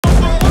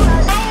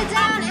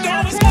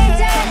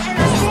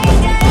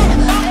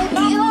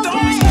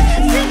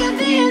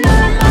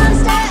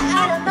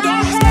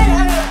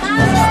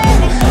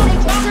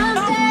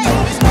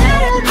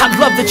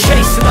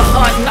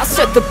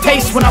up the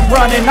pace when I'm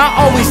running. I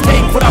always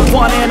take what I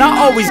want and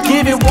I always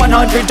give it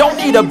 100. Don't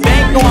need a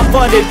bank, no I'm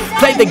funded.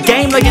 Play the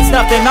game like it's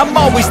nothing. I'm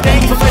always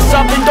thankful for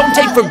something. Don't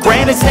take for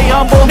granted, stay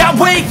humble. Now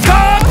wake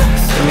up!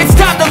 It's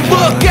time to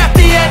look at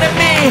the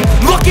enemy.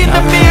 Look in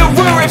the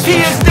mirror if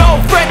he is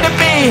no friend to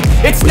me.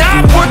 It's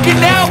not working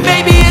out,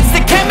 maybe it's the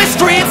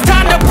chemistry. It's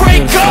time to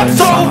break up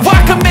so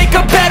I can make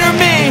a better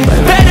me.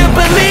 Better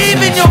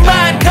believe in your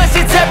mind, cause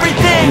it's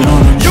everything.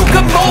 You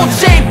can mold,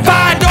 shape,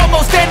 find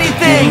almost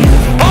anything.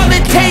 All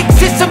it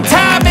takes is some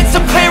time and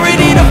some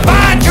clarity to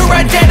find your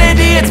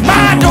identity. It's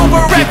mind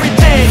over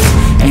everything.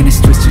 And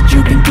it's twisted,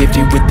 you've been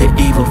gifted with the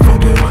evil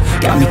voodoo.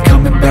 Got me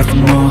coming back for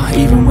more,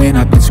 even when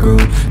I've been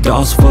screwed.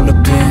 Dolls full of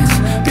pins,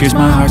 pierce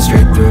my heart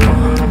straight through.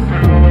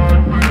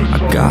 I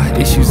got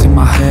issues in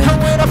my head.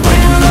 When I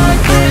feel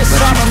like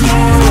this, I'm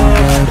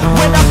immortal.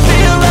 When I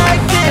feel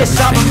like this,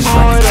 I'm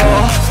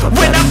immortal.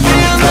 When I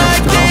feel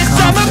like this,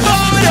 I'm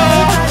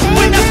immortal.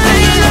 When I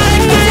feel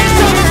like this,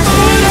 I'm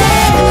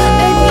immortal. Baby,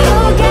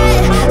 you'll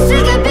get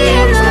sick of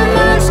being a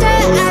monster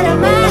out of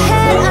my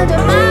head,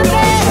 under my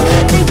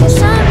bed, thinking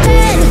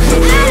something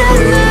out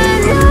of my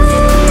nose.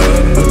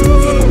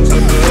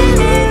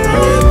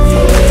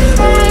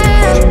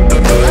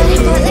 But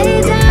if I lay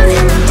down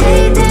and I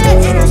play dead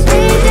and I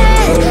stay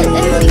dead, then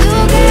will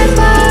you get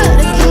bored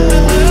again?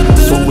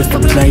 So if I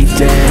play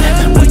dead,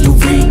 will you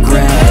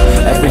regret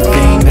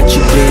everything that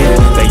you did,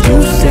 that you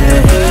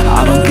said?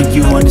 I don't think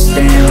you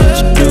understand what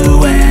you're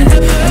doing,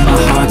 and my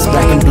heart's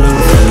black and blue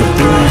from the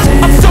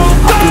bruising. I'm so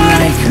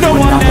done, no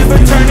I'm never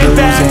turning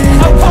back.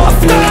 I won't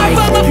stop,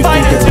 I'ma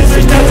fight until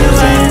there's nothing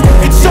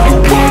left. It's so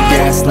what?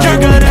 You're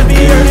gonna be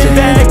hurting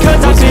bad,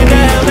 cause I've been to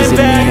hell and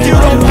back. You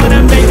don't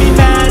wanna make me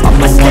mad,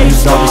 I stay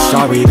strong.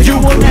 You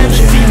will never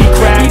see me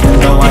crack. If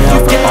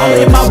you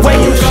get in my way,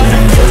 you're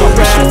gonna feel a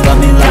wrath.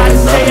 Gotta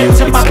say it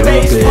to my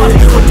face, funny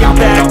when you're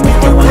back. We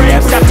can break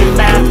after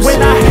math,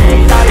 when I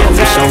hate, I I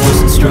wish I attack.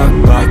 wasn't struck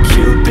by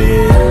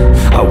Cupid.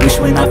 I wish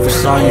when I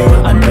first saw you,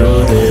 I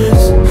knew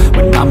this.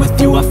 When I'm with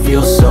you, I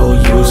feel so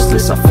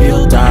useless. I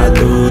feel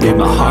diluted,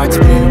 my heart's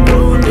been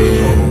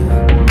wounded.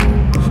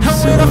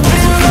 When I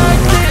feel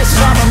like this,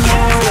 I'm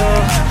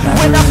immortal.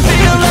 When I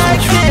feel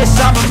like this,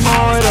 I'm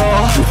immortal.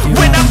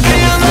 When I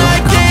feel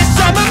like this,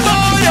 I'm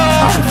immortal.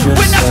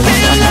 When I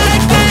feel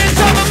like this,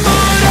 I'm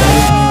immortal.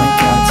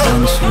 Like God's on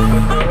the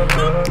street.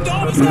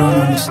 You don't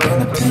understand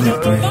the pain it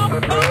brings.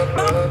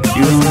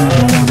 You don't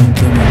ever wanna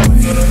give me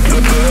away.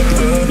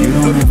 You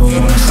don't ever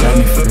wanna set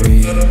me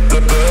free.